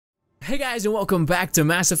Hey guys, and welcome back to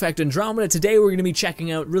Mass Effect Andromeda. Today we're going to be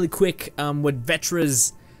checking out really quick what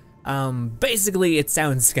Vetra's, basically it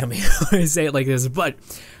sounds scummy when I say it like this, but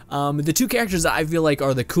the two characters that I feel like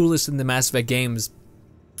are the coolest in the Mass Effect games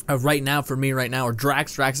right now, for me right now, are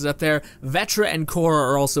Drax is up there, Vetra and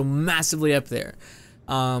Cora are also massively up there.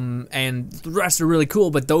 And the rest are really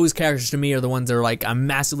cool, but those characters to me are the ones that are like, I'm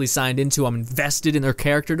massively signed into, I'm invested in their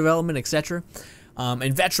character development, etc.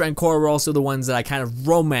 And Vetra and Cora were also the ones that I kind of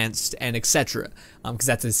romanced and etc. Because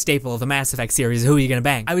that's a staple of the Mass Effect series, who are you gonna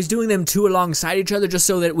bang? I was doing them two alongside each other just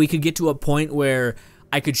so that we could get to a point where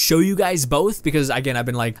I could show you guys both, because again, I've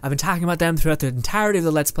been talking about them throughout the entirety of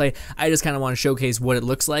the Let's Play. I just kind of want to showcase what it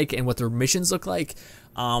looks like and what their missions look like.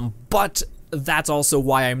 But that's also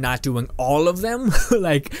why I'm not doing all of them,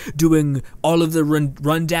 like doing all of the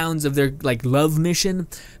rundowns of their like love mission,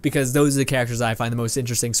 because those are the characters that I find the most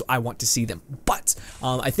interesting, so I want to see them. But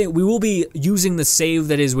I think we will be using the save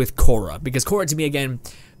that is with Cora, because Cora to me, again,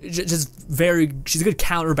 she's a good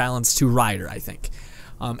counterbalance to Ryder, I think.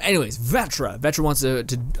 Anyways, Vetra wants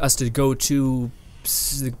us to go to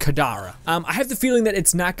Kadara. I have the feeling that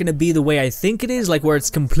it's not going to be the way I think it is, like where it's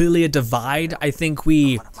completely a divide. I think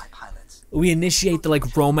we initiate the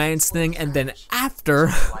like romance thing, and then after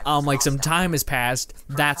like some time has passed,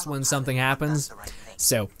 that's when something happens.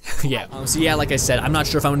 So yeah, like I said, I'm not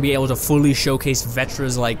sure if I'm gonna be able to fully showcase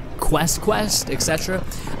Vetra's like quest, etc.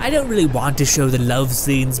 I don't really want to show the love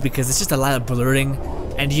scenes because it's just a lot of blurring,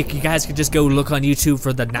 and you guys could just go look on YouTube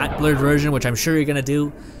for the not blurred version, which I'm sure you're gonna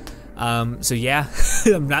do. So yeah,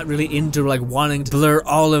 I'm not really into like wanting to blur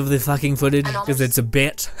all of the fucking footage because it's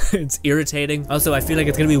it's irritating. Also, I feel like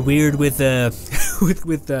it's gonna be weird with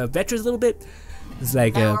with Vetra's a little bit. It's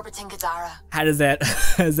like, how does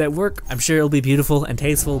that work? I'm sure it'll be beautiful and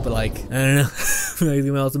tasteful, but like, I don't know, it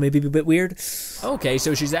will also maybe be a bit weird. Okay,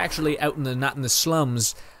 so she's actually out in not in the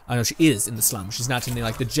slums. I know she is in the slums. She's not in the,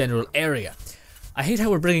 like the general area. I hate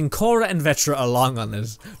how we're bringing Cora and Vetra along on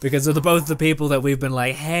this, because they're both the people that we've been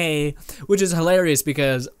like, hey, which is hilarious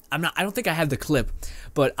because I don't think I have the clip,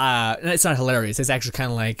 but it's not hilarious. It's actually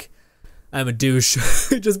kind of like, I'm a douche,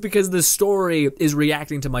 just because the story is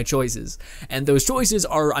reacting to my choices, and those choices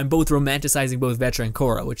are, I'm both romanticizing both Vetra and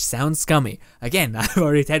Cora, which sounds scummy. Again, I've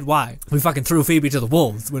already said why. We fucking threw Phoebe to the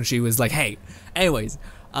wolves when she was like, hey. Anyways,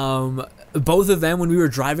 both of them, when we were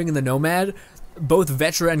driving in the Nomad, both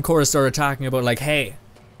Vetra and Cora started talking about like, hey,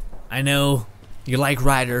 I know you like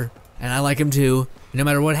Ryder, and I like him too. No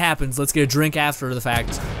matter what happens, let's get a drink after the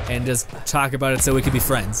fact and just talk about it so we can be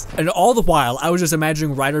friends. And all the while, I was just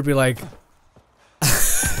imagining Ryder be like,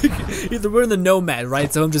 we're in the Nomad,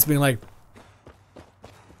 right? So I'm just being like,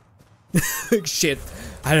 shit,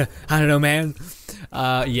 I don't know, man.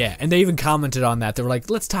 Yeah, and they even commented on that. They were like,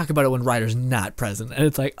 let's talk about it when Ryder's not present. And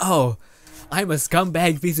it's like, oh, I'm a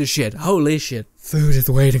scumbag piece of shit. Holy shit. Food is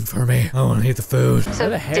waiting for me. I want to eat the food. So,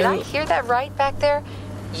 did I hear that right back there?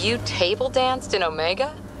 You table danced in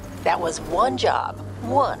Omega? That was one job.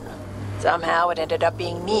 One. Somehow it ended up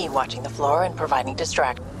being me watching the floor and providing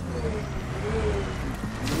distraction.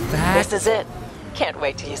 This is it. Can't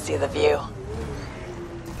wait till you see the view.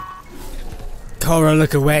 Cora,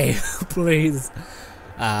 look away, please.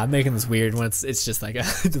 I'm making this weird when it's just like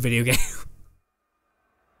it's a video game.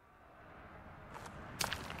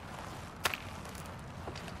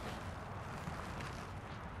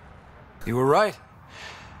 You were right.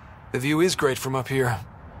 The view is great from up here.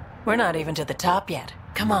 We're not even to the top yet.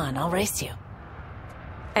 Come on, I'll race you.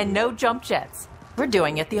 And no jump jets. We're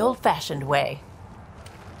doing it the old-fashioned way.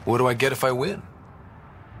 What do I get if I win?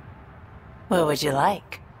 What would you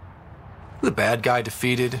like? The bad guy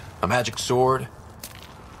defeated, a magic sword,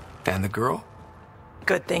 and the girl?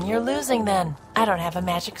 Good thing you're losing then. I don't have a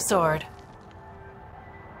magic sword.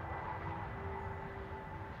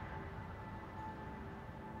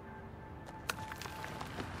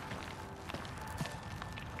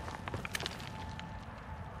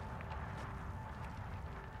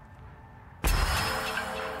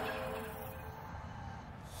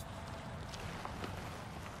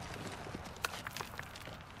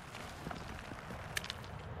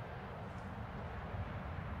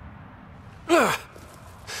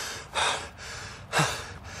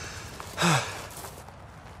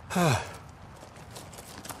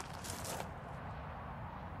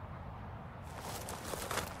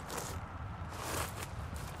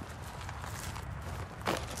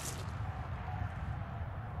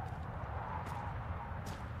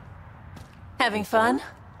 Having fun?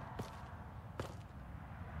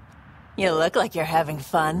 You look like you're having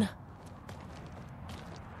fun.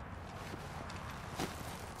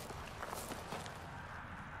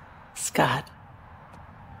 Scott,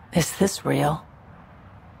 is this real?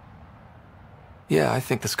 Yeah, I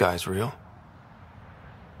think the sky's real.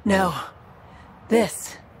 No.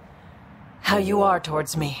 This. How you are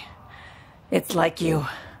towards me. It's like you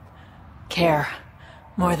care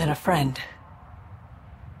more than a friend.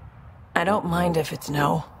 I don't mind if it's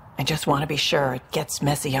no. I just want to be sure it gets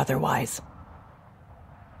messy otherwise.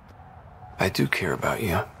 I do care about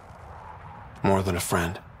you. More than a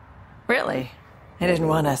friend. Really? I didn't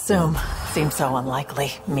want to assume. Seems so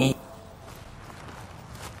unlikely. Me.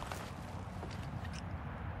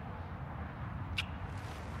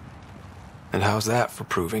 And how's that for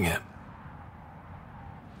proving it?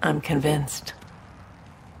 I'm convinced.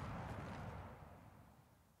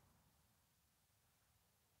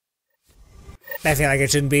 I feel like I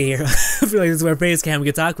shouldn't be here. I feel like this is where face cam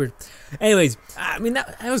gets awkward. Anyways, I mean,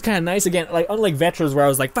 that was kind of nice. Again, like, unlike Vetra's where I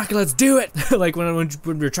was like, fuck it, let's do it. Like, when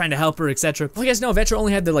we were trying to help her, etc. Well, I guess no, Vetra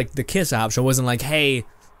only had the kiss option. It wasn't like, hey,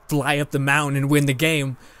 fly up the mountain and win the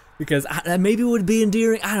game. Because that maybe would be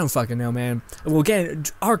endearing. I don't fucking know, man. Well, again,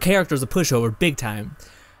 our character's a pushover, big time.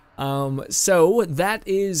 So that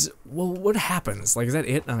is, well, what happens? Like, is that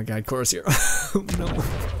it? Oh god, chorus here. No.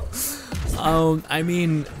 I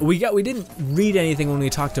mean, we didn't read anything when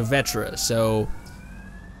we talked to Vetra, so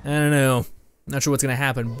I don't know. Not sure what's gonna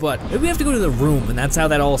happen, but maybe we have to go to the room, and that's how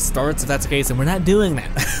that all starts. If that's the case, and we're not doing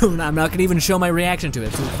that. I'm not gonna even show my reaction to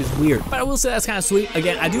it. It's weird, but I will say that's kind of sweet.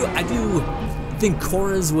 Again, I do think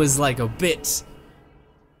Cora's was like a bit.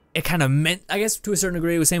 It kind of meant, I guess, to a certain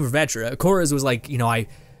degree. It was same for Vetra. Cora's was like, you know,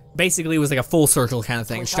 basically it was like a full circle kind of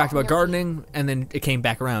thing. She talked about gardening, and then it came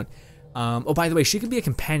back around. Oh, by the way, she could be a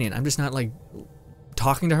companion. I'm just not like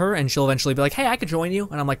talking to her, and she'll eventually be like, hey, I could join you,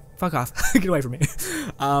 and I'm like, fuck off, get away from me.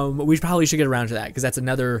 We probably should get around to that, because that's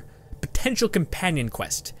another potential companion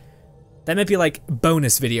quest. That might be like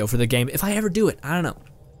bonus video for the game, if I ever do it, I don't know.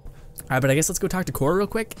 Alright, but I guess let's go talk to Cora real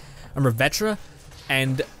quick. I'm Vetra,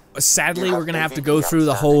 and sadly we're gonna have to go through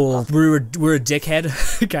the whole we're a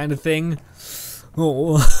dickhead kind of thing.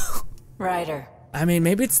 Oh. Ryder. I mean,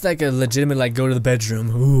 maybe it's like a legitimate, like, go to the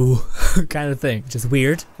bedroom, ooh, kind of thing. Just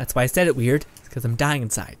weird. That's why I said it weird, because I'm dying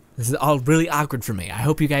inside. This is all really awkward for me. I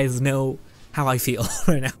hope you guys know how I feel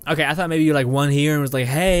right now. Okay, I thought maybe you like won here and was like,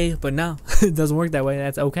 hey, but no, it doesn't work that way.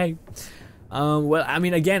 That's okay. Well, I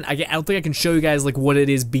mean, again, I don't think I can show you guys like what it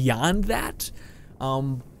is beyond that.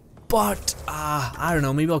 But I don't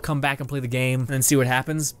know. Maybe I'll come back and play the game and see what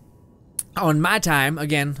happens. On my time,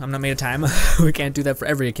 again, I'm not made of time. We can't do that for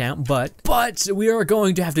every account, but we are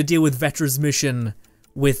going to have to deal with Vetra's mission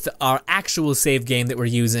with our actual save game that we're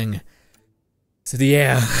using. So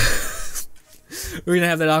yeah, we're gonna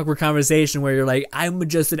have that awkward conversation where you're like, I'm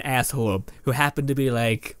just an asshole who happened to be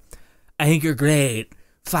like, I think you're great.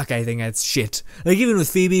 Fuck, I think that's shit. Like even with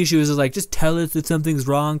Phoebe, she was just like, just tell us that something's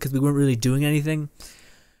wrong because we weren't really doing anything.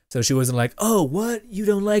 So she wasn't like, oh, what? You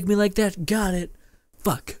don't like me like that? Got it.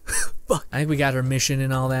 Fuck. Fuck. I think we got our mission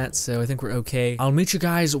and all that, so I think we're okay. I'll meet you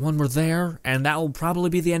guys when we're there, and that will probably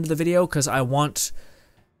be the end of the video, because I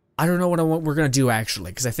don't know what we're gonna do,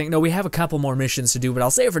 actually, because I think, no, we have a couple more missions to do, but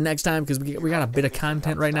I'll save it for next time, because we got a bit of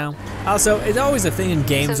content right now. Also, it's always a thing in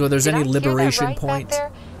games where there's any liberation point.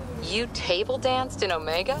 You table danced in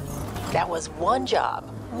Omega? That was one job.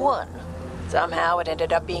 One. Somehow it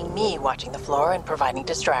ended up being me watching the floor and providing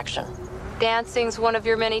distraction. Dancing's one of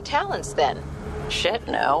your many talents, then. Shit,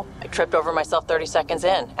 no. I tripped over myself 30 seconds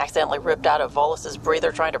in, accidentally ripped out of Volus's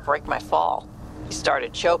breather trying to break my fall. He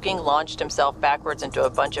started choking, launched himself backwards into a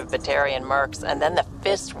bunch of Batarian mercs, and then the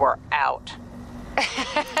fists were out.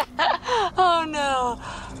 Oh no.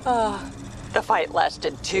 The fight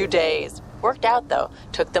lasted 2 days. Worked out though.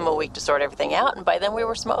 Took them a week to sort everything out, and by then we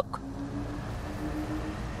were smoke.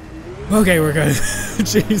 Okay, we're good.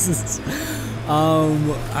 Jesus.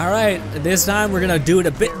 Alright, this time we're gonna do it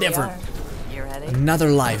a bit different. You ready? Another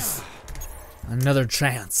life. Another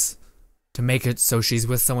chance to make it so she's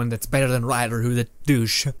with someone that's better than Ryder, who's a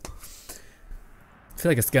douche. I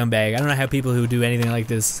feel like a scumbag. I don't know how people who do anything like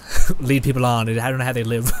this lead people on. I don't know how they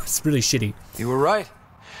live. It's really shitty. You were right.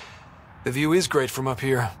 The view is great from up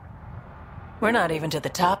here. We're not even to the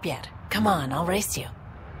top yet. Come on, I'll race you.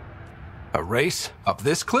 A race? Up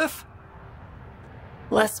this cliff?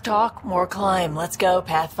 Less talk, more climb. Let's go,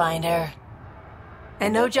 Pathfinder.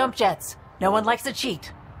 And no jump jets. No one likes a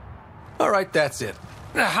cheat. Alright, that's it.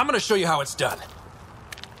 I'm gonna show you how it's done.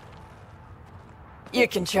 You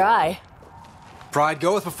can try. Pride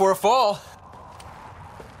goeth before a fall.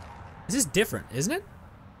 This is different, isn't it?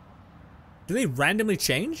 Do they randomly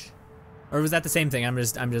change? Or was that the same thing? I'm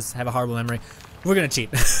just have a horrible memory. We're gonna cheat.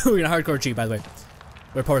 We're gonna hardcore cheat, by the way.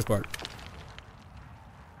 We're power sport.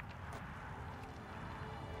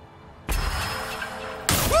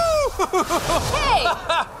 Hey!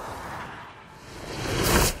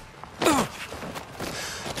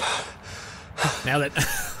 Nailed it.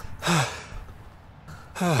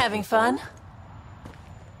 Having fun?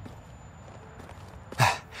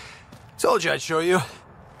 Told you I'd show you.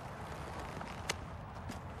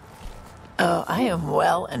 Oh, I am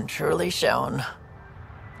well and truly shown.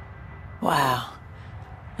 Wow.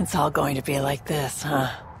 It's all going to be like this,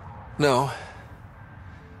 huh? No.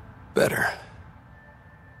 Better.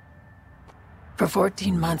 For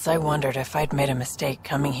 14 months, I wondered if I'd made a mistake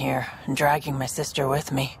coming here and dragging my sister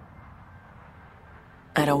with me.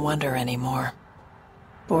 I don't wonder anymore.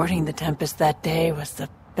 Boarding the Tempest that day was the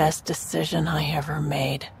best decision I ever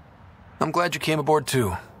made. I'm glad you came aboard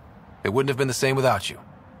too. It wouldn't have been the same without you.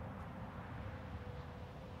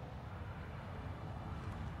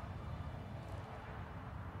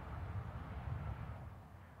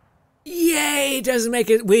 Yay! It doesn't make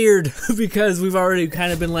it weird because we've already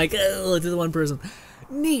kind of been like, oh, to the one person.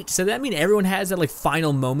 Neat. So that mean everyone has that like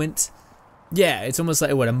final moment? Yeah, it's almost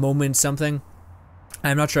like what, a moment something.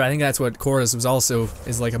 I'm not sure. I think that's what Chorus was also,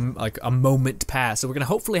 is like a moment pass. So we're gonna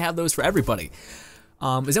hopefully have those for everybody.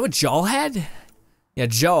 Is that what Joel had? Yeah,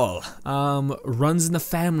 Joel. Runs in the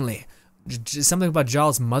family. Something about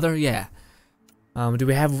Joel's mother. Yeah. Do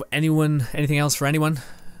we have anything else for anyone?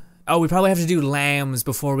 Oh, we probably have to do lambs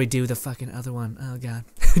before we do the fucking other one. Oh god,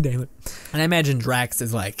 damn it. And I imagine Drax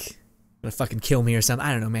is like gonna fucking kill me or something.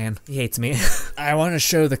 I don't know, man. He hates me. I want to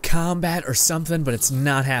show the combat or something, but it's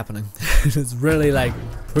not happening. It's really like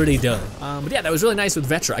pretty dumb. But yeah, that was really nice with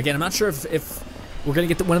Vetra. Again, I'm not sure if we're gonna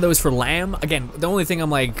get one of those for Lamb. Again, the only thing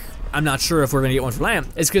I'm not sure if we're gonna get one for Lamb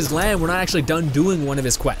is because Lamb, we're not actually done doing one of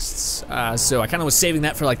his quests. So I kind of was saving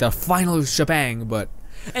that for like the final shebang, but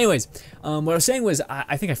anyways, what I was saying was,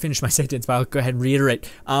 I think I finished my sentence, but I'll go ahead and reiterate.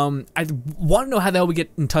 I want to know how the hell we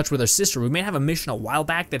get in touch with her sister. We may have a mission a while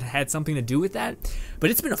back that had something to do with that,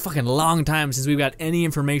 but it's been a fucking long time since we've got any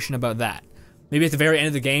information about that. Maybe at the very end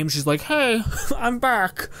of the game, she's like, hey, I'm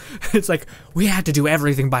back. It's like, we had to do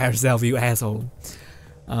everything by ourselves, you asshole.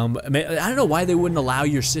 I don't know why they wouldn't allow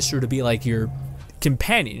your sister to be like your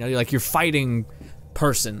companion, you know, like your fighting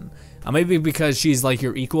person. Maybe because she's like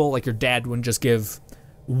your equal, like your dad wouldn't just give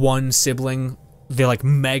one sibling the like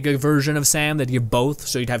mega version of Sam, they'd give both,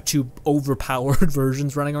 so you'd have two overpowered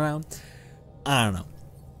versions running around. I don't know.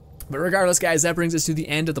 But regardless, guys, that brings us to the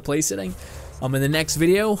end of the play sitting. In the next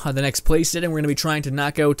video, the next play sitting, we're going to be trying to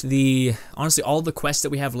knock out honestly, all the quests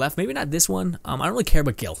that we have left. Maybe not this one. I don't really care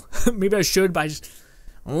about Gil. Maybe I should, but I just,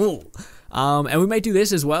 and we might do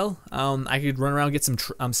this as well. I could run around and get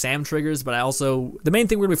some Sam triggers, but the main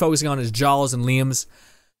thing we're going to be focusing on is Jaws and Liam's.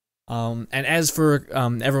 And as for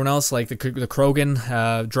everyone else, like the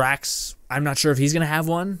Krogan, Drax, I'm not sure if he's going to have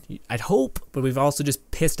one. I'd hope, but we've also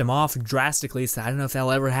just pissed him off drastically, so I don't know if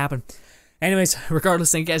that'll ever happen. Anyways,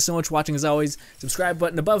 regardless, thank you guys so much for watching as always. Subscribe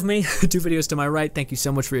button above me, 2 videos to my right. Thank you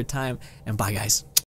so much for your time, and bye guys.